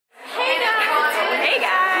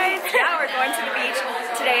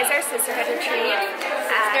Sisterhood Retreat.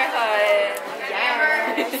 Sisterhood. Yeah.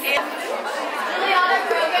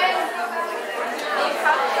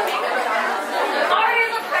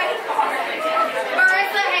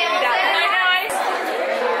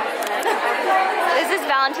 This is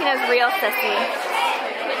Valentina's real sissy.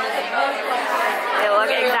 They look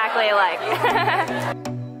exactly alike.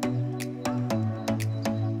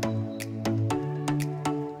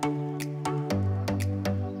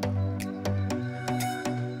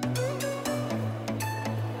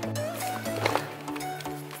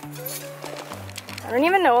 I don't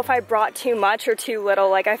even know if I brought too much or too little.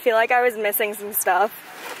 Like, I feel like I was missing some stuff.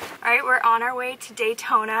 All right, we're on our way to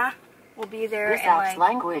Daytona. We'll be there in like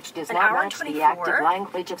language does not match the active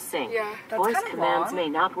language of sync. Yeah, that's voice kind of commands long. May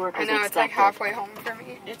not work as I know, expected. it's like halfway home for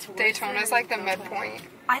me. Daytona's like the midpoint.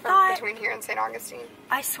 I thought between here and St. Augustine.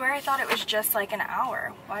 I swear I thought it was just like an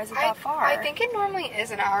hour. Why is it that far? I think it normally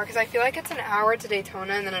is an hour because I feel like it's an hour to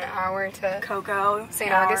Daytona and then an hour to Cocoa,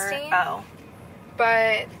 St. Augustine. Oh.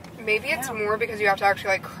 But maybe it's more because you have to actually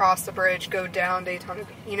like cross the bridge, go down Daytona.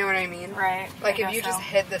 You know what I mean? Right. Like if you just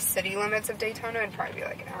hit the city limits of Daytona, it'd probably be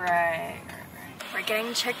like an hour. Right. We're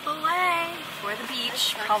getting Chick-fil-A for the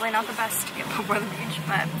beach. Probably not the best to get before the beach,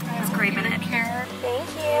 but it's great in it.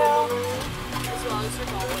 Thank you.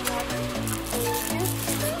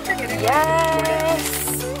 Yes.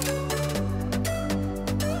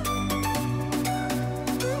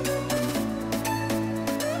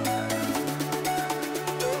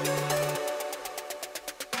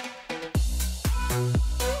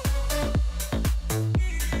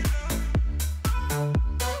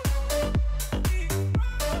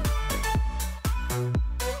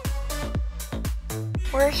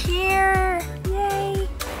 We're here! Yay!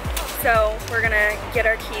 So we're gonna get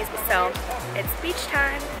our keys, so it's beach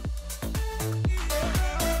time.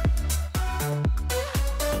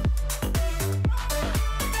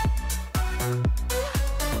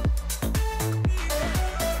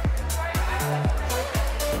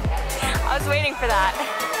 I was waiting for that.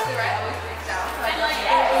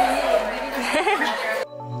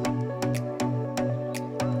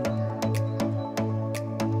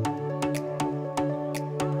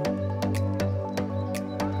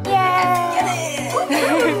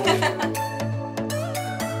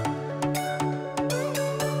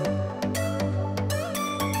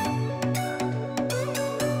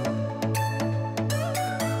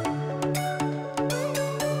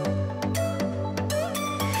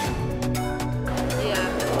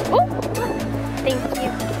 Thank you.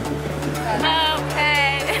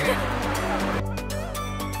 Okay.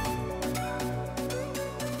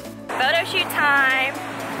 Photo shoot time.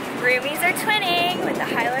 Roomies are twinning with the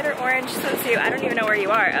highlighter orange swimsuit. I don't even know where you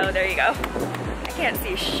are. Oh, there you go. I can't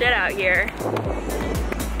see shit out here.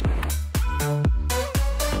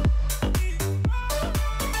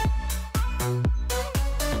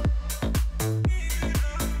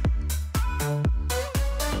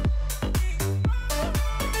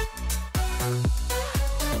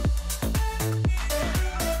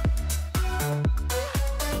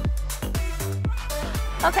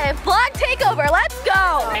 Okay, vlog takeover, let's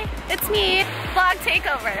go! It's me, vlog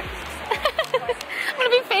takeover. I'm gonna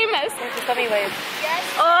be famous. Just let me wave. Yes.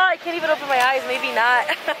 Oh, I can't even open my eyes, maybe not.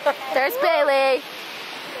 There's Bailey.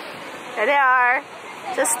 There they are.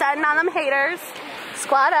 Just stunting on them haters.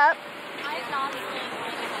 Squat up.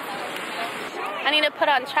 I need to put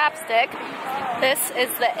on chapstick. This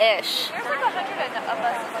is the ish. There's like 100 of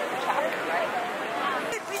us with chapstick, right?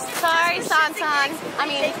 Sorry, Sansan. I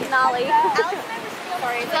mean, Sonali.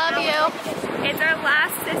 Love you. It's our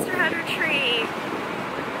last sisterhood retreat.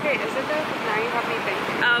 Okay, is it though? Now you have me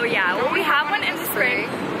thinking. Oh yeah, well we have one in the spring,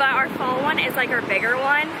 but our fall one is like our bigger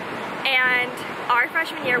one. And our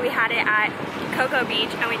freshman year we had it at Cocoa Beach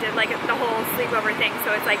and we did like the whole sleepover thing.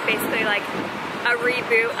 So it's like basically like a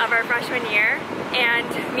reboot of our freshman year. And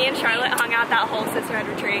me and Charlotte hung out that whole sisterhood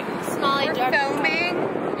retreat. We're filming.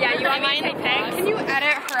 Yeah, you want me to take pics? Can you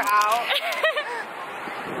edit her out?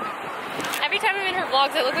 Every time I'm in her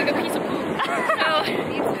vlogs, I look like a piece of poop. Oh,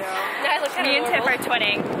 me too. I look kind of Me and Tiff are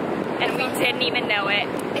twinning, and we didn't even know it.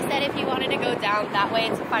 They said if you wanted to go down that way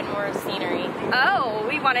to find more scenery. Oh,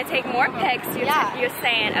 we want to take more pics. You're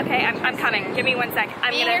saying. Okay, I'm coming. Give me 1 sec.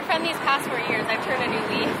 Being here from these past 4 years, I've turned a new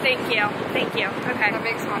leaf. Thank you. Thank you. Okay. That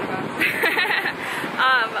makes fun of us.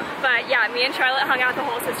 But yeah, me and Charlotte hung out the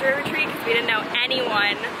whole sister retreat because we didn't know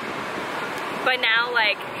anyone. But now,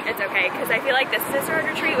 like, it's okay, because I feel like this sisterhood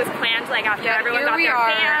retreat was planned, like, after everyone got their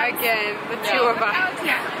pants. Again, the two of us.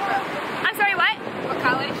 I'm sorry, what? What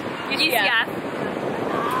college? UCF.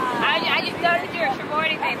 I just noticed you were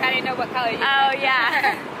sorority things. I didn't know what college you were. Oh,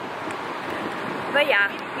 yeah. But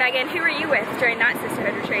yeah, Megan, who were you with during that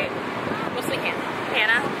sisterhood retreat? Mostly Hannah.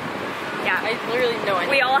 Hannah? Yeah. I literally know it.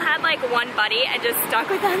 We all had like one buddy and just stuck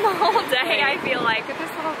with them the whole day, I feel like.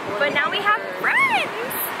 But now we have friends,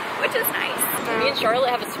 which is nice. Me and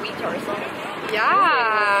Charlotte have a suite to ourselves.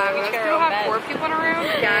 Yeah, We let's share go our own have bed. 4 people in a room,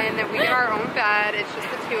 and we get our own bed. It's just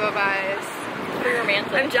the 2 of us. Pretty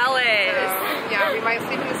romantic. I'm jealous. So, yeah, we might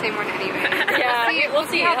sleep in the same one anyway. Yeah, we'll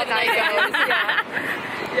see how the night goes.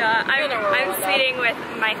 Yeah, I'm suiting with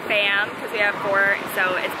my fam because we have 4,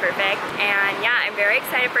 so it's perfect. And yeah, I'm very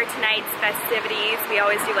excited for tonight's festivities. We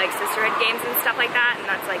always do like sisterhood games and stuff like that, and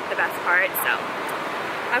that's like the best part. So,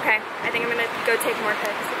 okay, I think I'm gonna go take more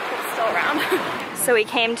pics if it's still around. So we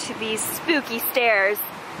came to these spooky stairs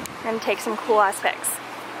and take some cool ass pics.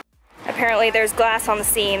 Apparently there's glass on the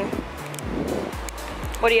scene.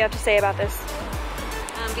 What do you have to say about this?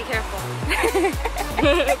 Be careful.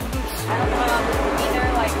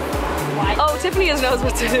 Oh, Tiffany just knows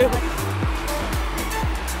what to do.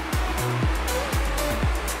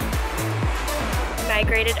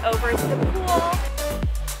 Migrated over to the pool.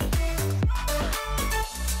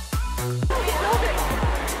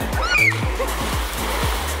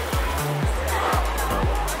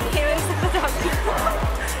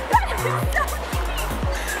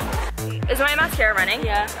 Is my mascara running?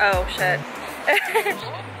 Yeah. Oh shit.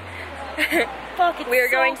 Fuck, We were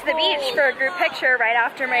going to the beach for a group picture right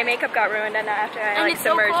after my makeup got ruined and after I like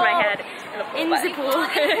submerged my head in the pool.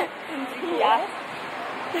 Yeah.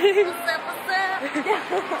 It's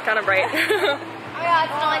kind of bright. Oh yeah,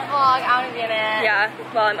 it's Sonali's vlog. I want to be in it. Yeah,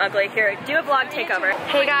 well I'm ugly. Here, do a vlog takeover.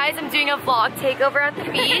 Hey guys, I'm doing a vlog takeover at the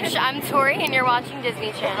beach. I'm Tori and you're watching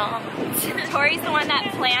Disney Channel. Tori's the one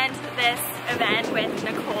that planned this event with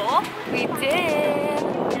Nicole. We did.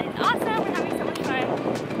 And it's awesome. We're having so much fun.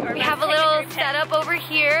 We have a little setup over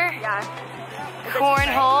here. Yeah.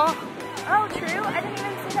 Cornhole. Oh, true. I didn't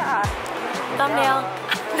even see that. Thumbnail.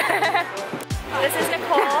 This is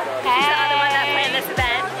Nicole. She's the other one that planned this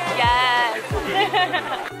event. Yes.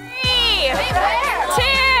 3, 2,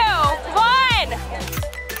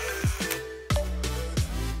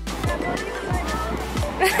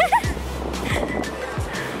 1.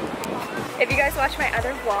 If you guys watch my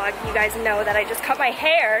other vlog, you guys know that I just cut my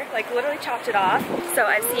hair, like literally chopped it off. So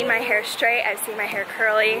I've seen my hair straight, I've seen my hair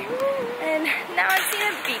curly, and now I've seen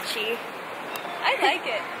it beachy. I like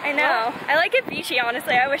it. I know. I like it beachy,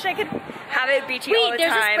 honestly. I wish I could have it beachy all the Wait,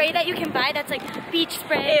 there's a time. spray that you can buy that's like beach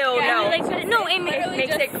spray. Ew, no. Like, no, it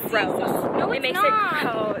makes it gross. No, It makes not. it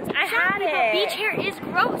gross. I had it. Beach hair is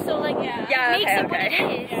gross, so like Yeah, it makes it what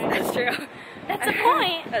okay. it is. That's true. That's the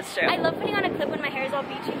point. That's true. I love putting on a clip when my hair is all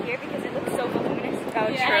beachy here because it looks so voluminous. Oh,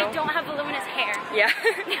 And true. I don't have voluminous hair. Yeah.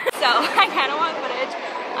 So I kind of want footage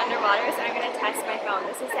underwater, so I'm gonna test my phone.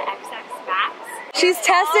 This is the XX Max. She's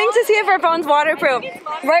testing to see if her phone's waterproof.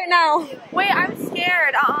 Right now. Wait, I'm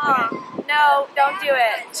scared. No, don't do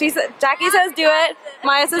it. Jackie says do it.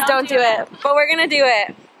 Maya says don't do it. But we're gonna do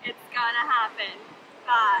it. It's gonna happen.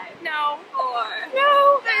 5, No. 4,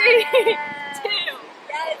 No. 3, 2.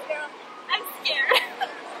 I'm scared.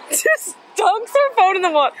 Just dunks her phone in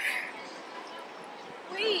the water.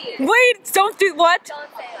 Wait, don't do what?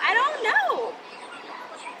 I don't know.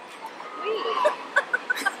 Wait.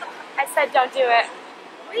 I said don't do it.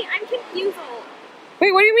 Wait, I'm confused.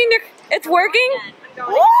 Wait, what do you mean it's working? I'm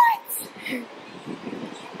going. What?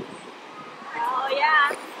 Oh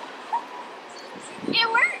yeah. It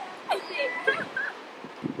worked, I think.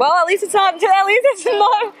 Well, at least it's not turning.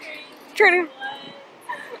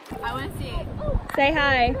 I want to see it. Say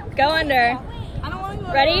hi. Go under. I don't want to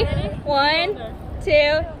go. Ready? 1,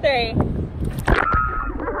 2, 3.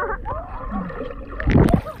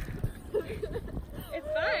 It's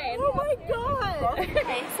fine. Oh my god.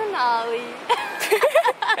 Hey, Sonali.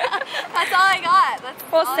 That's all I got. That's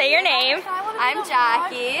Well, all say I your got. name. I'm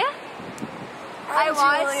Jackie. I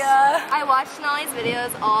watched Sonali's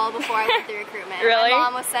videos all before I went through recruitment. Really? My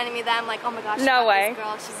mom was sending me them like, oh my gosh, No way. this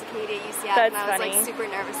girl, she's a Katie at UCF, That's and I was funny. like super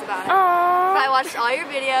nervous about it. Aww. But I watched all your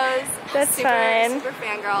videos. That's super, fun. Super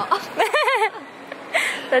fangirl.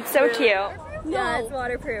 That's so cute. Yeah, it's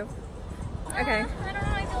waterproof. Okay. I don't know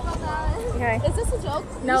how I feel about that. Okay. Is this a joke?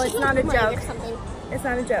 No, it's not a joke. It's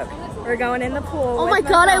not a joke. We're going in the pool. Oh with my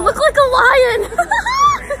god, I phone. look like a lion!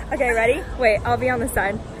 Okay, ready? Wait, I'll be on the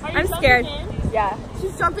side. I'm scared. Yeah,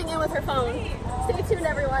 She's jumping in with her phone. Stay tuned,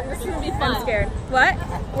 everyone. This is gonna be fun. I'm scared. What?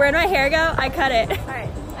 Where'd my hair go? I cut it. Alright.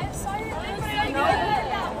 I'm sorry.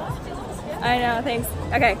 I know, thanks.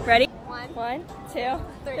 Okay, ready? 1, 2,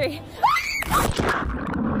 3.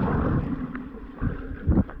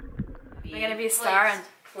 I'm gonna be a star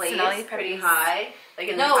place Sonali's pretty pretty high, like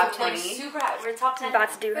in the top 20. like super high. We're top 10.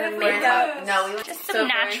 About to do her makeup. No, we went Just so some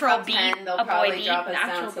if we're in natural top beat, 10, they'll a boy probably beat, drop us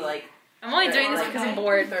natural down to like. I'm only doing this because I'm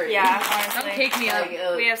bored. 30. Yeah, Don't honestly. pick me up.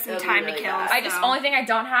 Like, We have some time to kill. I just only thing I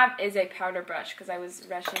don't have is a powder brush because I was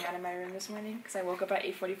rushing out of my room this morning because I woke up at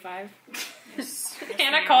 8:45.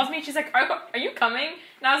 Hannah calls me. She's like, "Are you coming?"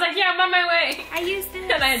 And I was like, "Yeah, I'm on my way." I used this.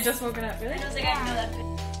 And I had just woken up. Really? I was like, I know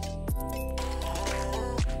that.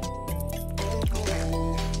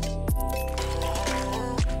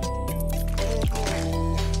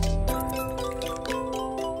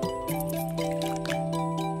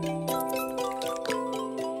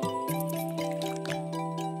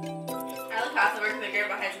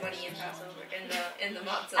 In the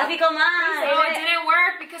month. I think I'm Oh, it didn't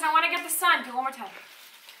work because I want to get the sun. Do it one more time.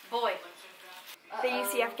 Boy. The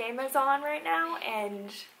UCF game is on right now,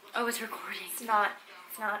 and Oh, it's recording. it's not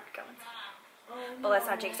going. But let's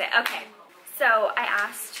not jinx it. Okay, so I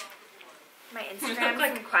asked my Instagram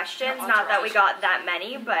some questions. Not that we got that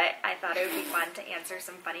many, but I thought it would be fun to answer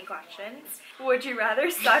some funny questions. Would you rather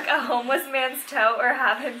suck a homeless man's toe or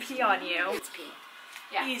have him pee on you? It's pee.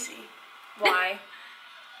 Yeah. Easy. Why?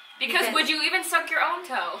 Because would you even suck your own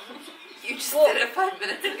toe? You just did it 5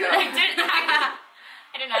 minutes ago.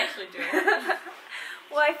 I didn't actually do it.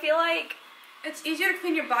 Well, I feel like It's easier to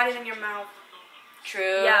clean your body than your mouth.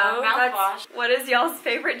 True. yeah. Mouthwash. What is y'all's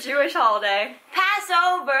favorite Jewish holiday?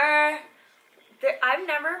 Passover. I've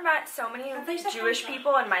never met so many Jewish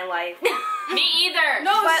people in my life. Me either.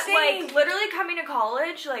 No, But same. like literally coming to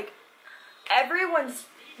college, like everyone's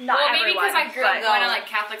not Well, maybe everyone. because I grew up but- going to like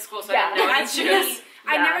Catholic school, so Yeah. I didn't know any That's Jews. me.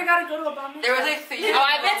 I Yeah. never got to go to a bar mitzvah. There was like 3 Oh,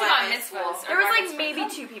 I've been to people bar in my mitzvahs. school. There was like maybe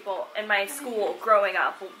 2 people in my school growing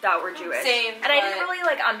up that were Jewish. Same, and I didn't but- really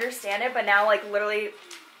like understand it, but now like literally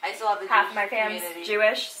I still have the half Jewish my family's community.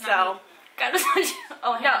 Jewish, so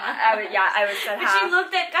Oh, no, I would say But half. she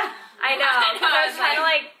looked at God. I know. I know, 'cause I was I trying to was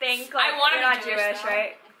like think like I wanna you're be not Jewish, Jewish, though.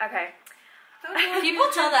 right? Okay. People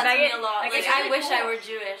tell that to me a Megan, lot. like, Like, it's I really wish I cool. were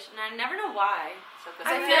Jewish, and I never know why.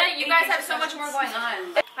 I feel like you guys have so much more going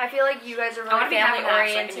on. I feel like you guys are wanna really be half family and half,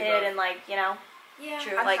 so I can do oriented both. and like, you know, Yeah.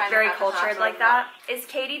 True. I'm like trying to very have the half cultured like like that. Is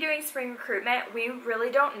Katie doing spring recruitment? We really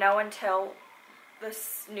don't know until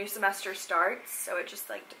this new semester starts, so it just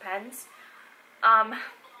like depends.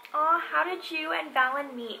 How did you and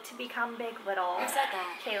Valen meet to become Big Little? Who said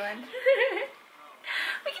that? Kaylin.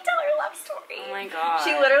 We can tell her love story. Oh my god.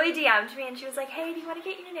 She literally DM'd me and she was like, "Hey, do you want to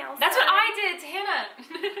get your nails That's done?" what I did to Hannah.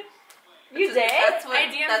 You did? That's what, I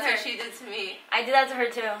DM'd that's her. what she did to me. I did that to her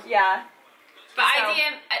too. Yeah. But So-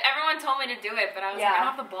 everyone told me to do it, but I was like, I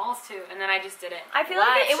don't have the balls to, and then I just did it. I feel Why?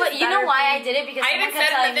 like it's just You know better why I being- did it? Because I someone even kept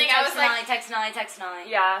said telling the me, thing, I was like- text Sonali, text Sonali.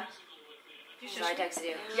 Yeah. So I texted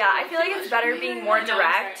you. Yeah, I feel like it's better being more No, I'm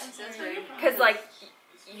direct. sorry. Because, like,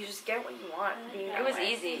 you just get what you want. Being It that was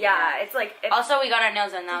way. easy. Yeah, it's like... If, Also, we got our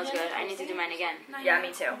nails done. That was good. I need to do mine again. yeah,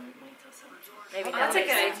 me too. Maybe That's a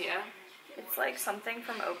next good time. idea. It's like something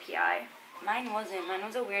from OPI. Mine wasn't. Mine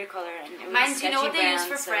was a weird color. And it was Mine's, you know what sketchy they use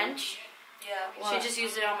brown, for so- French? Yeah. She just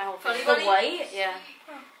used it on my whole face. The white? Yeah.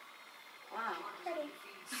 Wow.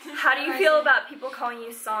 How do you feel about people calling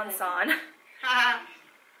you Son Son?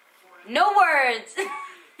 No words!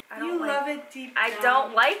 I don't You like, love it deep I down.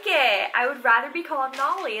 don't like it. I would rather be called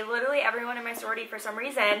Nali. Literally everyone in my sorority, for some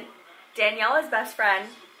reason, Daniela's best friend,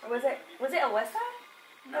 or was it Alyssa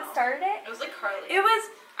that started it? It was like Carly. It was.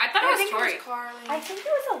 I thought I it was think Tori. it was Carly. I think it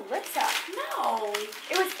was Alyssa. No.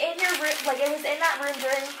 It was in your room, like it was in that room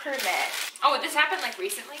during recruitment. Oh, this happened like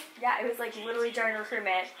recently? Yeah, it was like literally during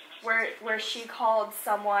recruitment where she called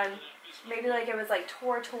someone, maybe like it was like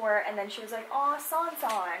Tor, and then she was like, "Aw, Son."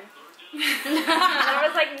 And I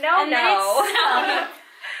was like, no.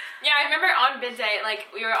 Yeah, I remember on bid day, like,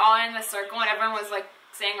 we were all in the circle and everyone was like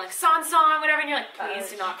saying like Son, whatever, and you're like, please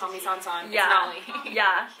do not call me Son. Yeah. It's Nali.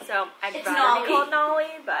 Yeah, so I'd It's rather Nolly. be called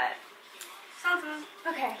Nolly, but Something.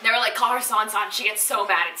 okay. They were like, call her Son. She gets so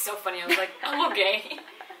mad. It's so funny. I was like, oh, okay.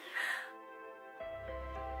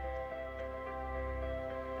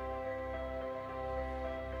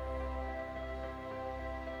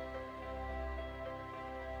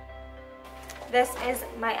 This is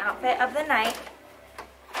my outfit of the night.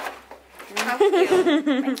 How cute.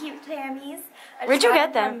 My cute jammies. I Where'd just you got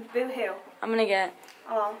get them them? from Boohoo. I'm gonna get.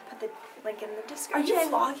 I'll put the link in the Are description. you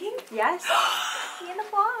vlogging? Yes. See in the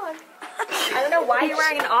vlog. I don't know why you're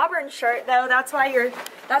wearing an Auburn shirt though. That's why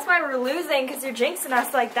we're losing, because you're jinxing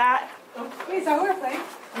us like that. Wait, is that what we're playing?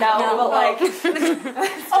 No, but like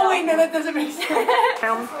Oh wait, no, that doesn't make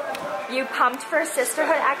sense. you pumped for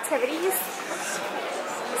sisterhood activities?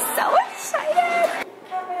 So excited!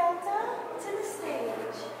 Kappa Delta to the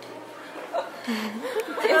stage.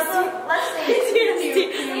 Let's sing.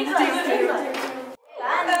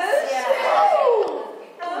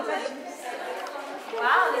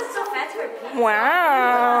 Wow, this is so fancy for pizza.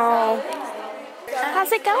 Wow.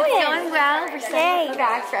 How's it going? It's going well. We're sitting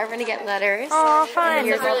back for everyone to get letters. Oh, fun. And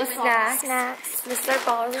here's all the snacks. This is our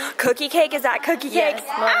ballroom. Cookie cake? Is that cookie cake? Yes,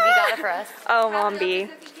 Mom B got it for us. Oh, Mom B.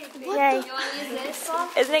 Yay.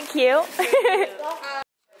 Isn't it cute?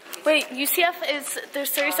 Wait, UCF is,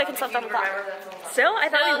 there's 30 seconds left on the clock. Still? I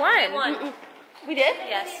thought we won. We did?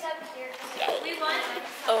 Yes. We won.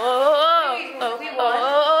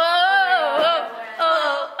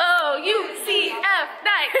 UCF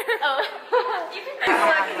night.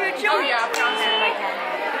 Look who joined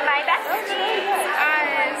my besties.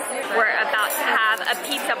 We're about to have a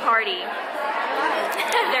pizza party.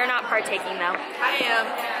 They're not partaking though. I am.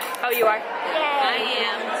 Oh, you are? I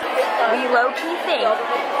am. We low-key think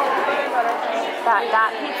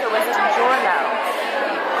that pizza was DiGiorno.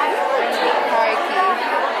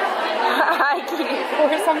 Hi, Keith.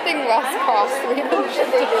 Or something less costly than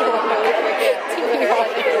DiGiorno.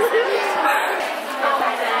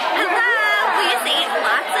 Hello! We just ate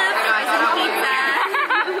lots of frozen pizza.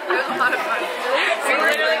 It was a lot of fun. We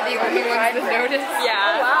were the only ones that noticed.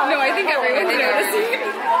 Yeah. No, I think everyone's noticing.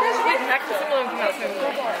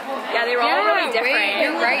 Yeah, they were all really different. Wait,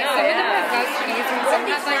 you're right. Some of them had less cheese and some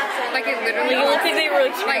had like it literally You think they were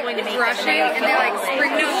like like scrambling to make them. rushing and they like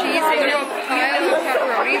sprinkled cheese through a pile of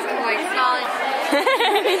pepperonis and like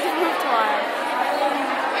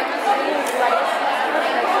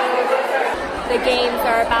The games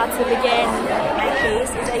are about to begin. My face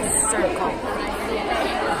is a circle.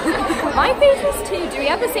 My face is too. Do we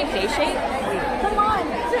have the same face shape? Come on.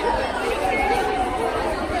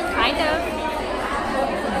 Kind of.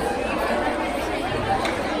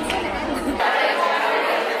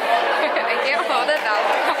 I can't hold it that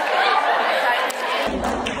long.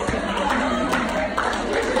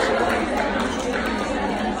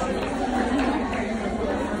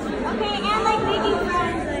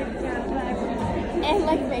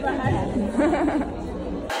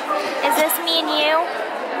 Is this me and you?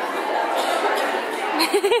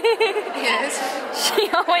 Yes. She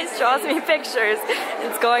always draws me pictures.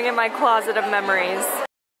 It's going in my closet of memories.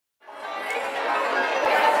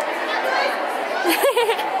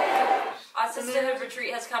 Our sisterhood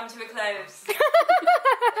retreat has come to a close.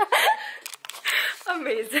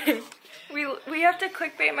 Amazing. We have to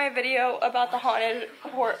clickbait my video about the haunted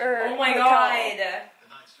horror. Oh my hotel. god.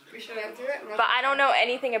 We should answer it. But I don't know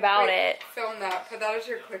anything about it. Film that. Put that as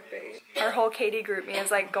your clickbait. Our whole Katie group me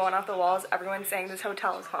is like going off the walls. Everyone's saying this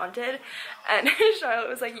hotel is haunted, and Charlotte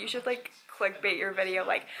was like, "You should like clickbait your video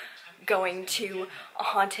like going to a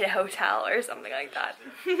haunted hotel or something like that,"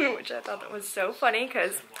 which I thought that was so funny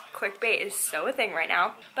because clickbait is so a thing right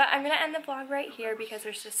now. But I'm gonna end the vlog right here because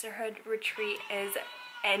our sisterhood retreat is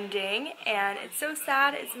ending, and it's so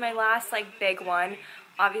sad. It's my last like big one.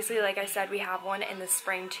 Obviously, like I said, we have one in the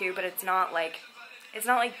spring too, but it's not like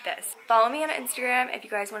this. Follow me on Instagram if you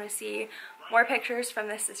guys want to see more pictures from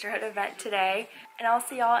this sisterhood event today. And I'll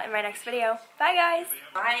see y'all in my next video. Bye guys!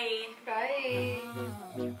 Bye.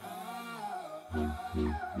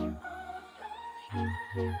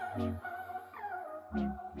 Bye.